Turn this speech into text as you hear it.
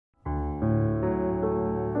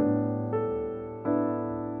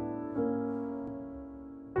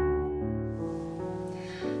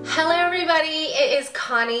Hello everybody, it is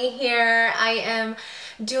Connie here. I am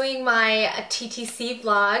doing my TTC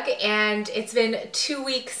vlog and it's been 2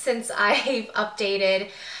 weeks since I've updated,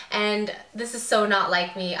 and this is so not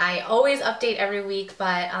like me. I always update every week,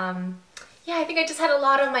 but yeah, I think I just had a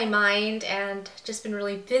lot on my mind and just been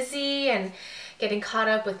really busy and getting caught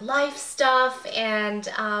up with life stuff, and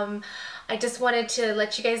I just wanted to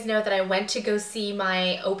let you guys know that I went to go see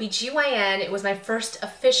my OBGYN. It was my first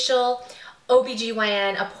official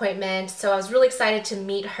OBGYN appointment, so I was really excited to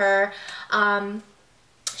meet her.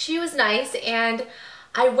 She was nice, and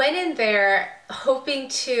I went in there hoping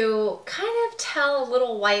to kind of tell a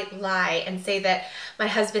little white lie and say that my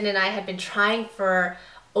husband and I had been trying for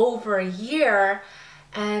over a year,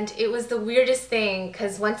 and it was the weirdest thing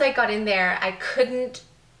because once I got in there I couldn't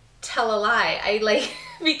tell a lie. I like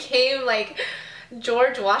became like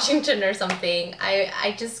George Washington or something.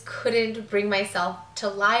 I just couldn't bring myself to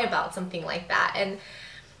lie about something like that. And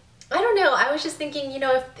I don't know, I was just thinking, you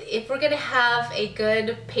know, if we're gonna have a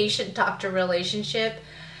good patient-doctor relationship,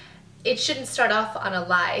 it shouldn't start off on a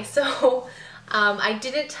lie. So I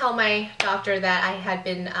didn't tell my doctor that I had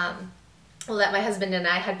been well, that my husband and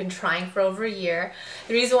I had been trying for over a year.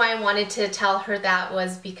 The reason why I wanted to tell her that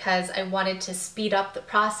was because I wanted to speed up the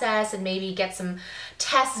process and maybe get some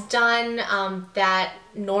tests done that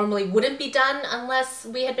normally wouldn't be done unless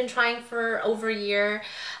we had been trying for over a year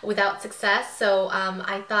without success. So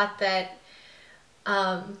I thought that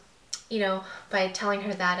you know, by telling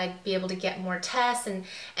her that I'd be able to get more tests,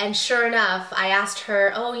 and sure enough, I asked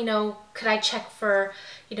her, oh, you know, could I check for,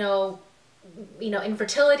 you know,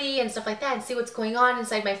 infertility and stuff like that and see what's going on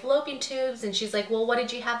inside my fallopian tubes. And she's like, well, what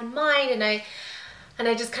did you have in mind? And I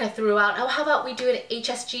just kind of threw out, oh, how about we do an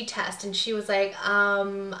HSG test? And she was like,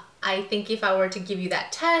 I think if I were to give you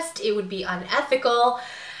that test, it would be unethical.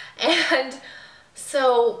 And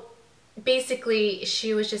so basically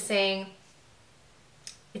she was just saying,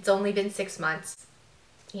 it's only been 6 months.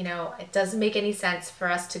 You know, it doesn't make any sense for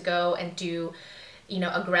us to go and do, you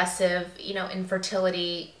know, aggressive, you know,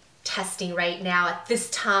 infertility testing right now at this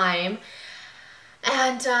time.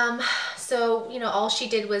 And so, you know, all she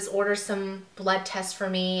did was order some blood tests for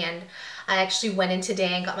me, and I actually went in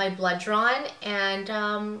today and got my blood drawn,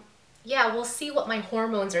 and yeah, we'll see what my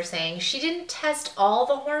hormones are saying. She didn't test all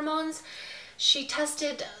the hormones. She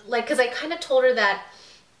tested, like, because I kind of told her that,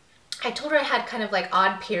 I told her I had kind of like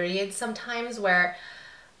odd periods sometimes where,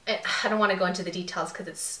 I don't want to go into the details because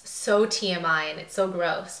it's so TMI and it's so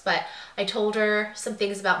gross, but I told her some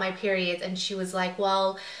things about my periods, and she was like,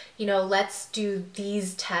 well, you know, let's do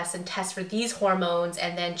these tests and test for these hormones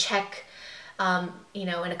and then check, you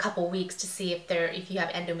know, in a couple weeks to see if you have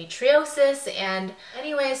endometriosis. And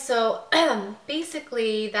anyway, so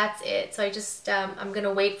basically that's it. So I just, I'm going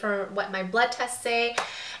to wait for what my blood tests say.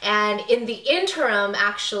 And in the interim,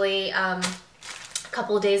 actually, a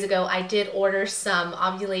couple of days ago, I did order some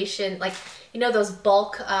ovulation, like, you know, those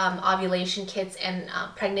bulk ovulation kits and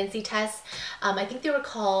pregnancy tests. I think they were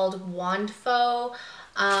called Wandfo,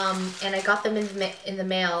 and I got them in the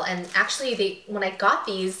mail. And actually, when I got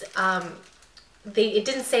these, it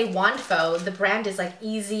didn't say Wandfo. The brand is like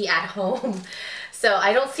Easy at Home, so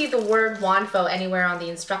I don't see the word Wandfo anywhere on the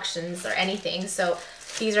instructions or anything. So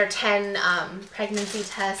these are 10 pregnancy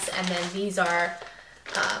tests, and then these are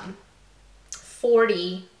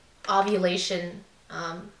 40 ovulation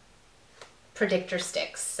predictor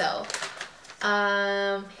sticks. So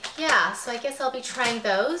yeah, so I guess I'll be trying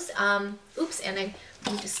those. Oops, and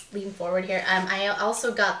I'm just leaning forward here. I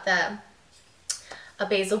also got a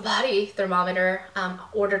basal body thermometer.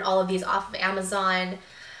 Ordered all of these off of Amazon.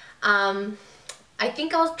 I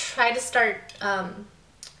think I'll try to start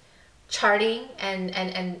charting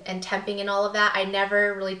and temping and all of that. I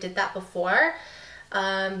never really did that before.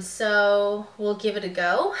 So we'll give it a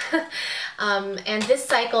go. And this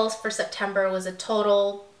cycle for September was a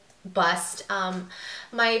total bust.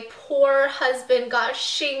 My poor husband got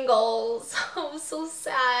shingles. Oh, so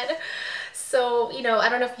sad. So, you know, I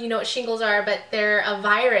don't know if you know what shingles are, but they're a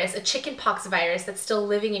virus, a chickenpox virus that's still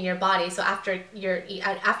living in your body. So after you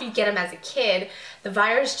get them as a kid, the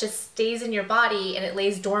virus just stays in your body and it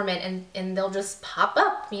lays dormant, and they'll just pop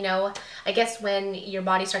up, you know. I guess when your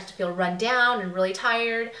body starts to feel run down and really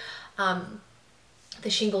tired, the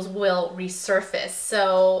shingles will resurface.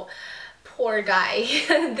 So poor guy.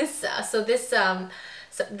 This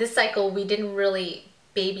cycle we didn't really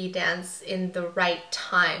baby dance in the right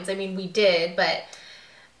times. I mean, we did, but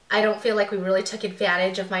I don't feel like we really took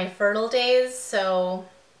advantage of my fertile days. So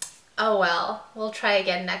Oh well, we'll try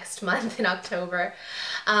again next month in October.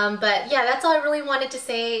 But yeah, that's all I really wanted to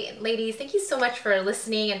say. Ladies, thank you so much for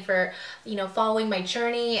listening and for, following my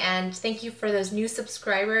journey, and thank you for those new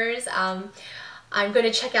subscribers. I'm going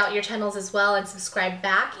to check out your channels as well and subscribe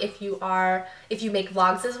back if you make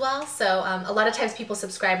vlogs as well. So a lot of times people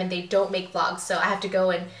subscribe and they don't make vlogs, so I have to go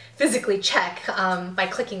and physically check by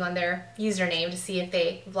clicking on their username to see if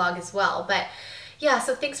they vlog as well. But yeah,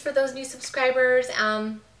 so thanks for those new subscribers.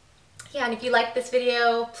 Yeah, and if you like this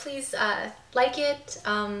video, please like it,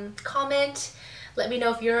 comment, let me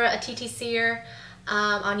know if you're a TTCer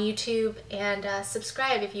on YouTube, and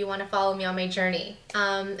subscribe if you want to follow me on my journey.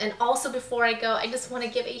 And also, before I go, I just want to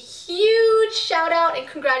give a huge shout out and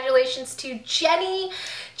congratulations to Jenny.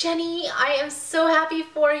 Jenny, I am so happy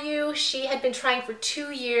for you. She had been trying for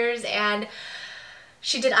 2 years, and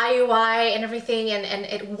she did IUI and everything, and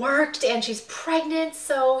it worked, and she's pregnant,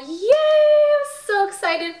 so yay! I'm so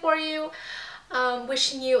excited for you.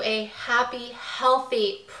 Wishing you a happy,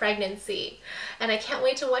 healthy pregnancy. And I can't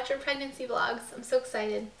wait to watch your pregnancy vlogs. I'm so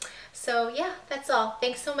excited. So yeah, that's all.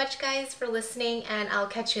 Thanks so much, guys, for listening, and I'll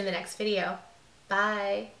catch you in the next video.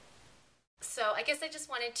 Bye. So I guess I just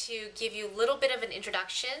wanted to give you a little bit of an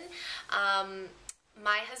introduction.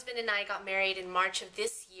 My husband and I got married in March of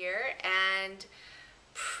this year, and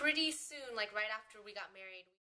pretty soon, like right after we got married,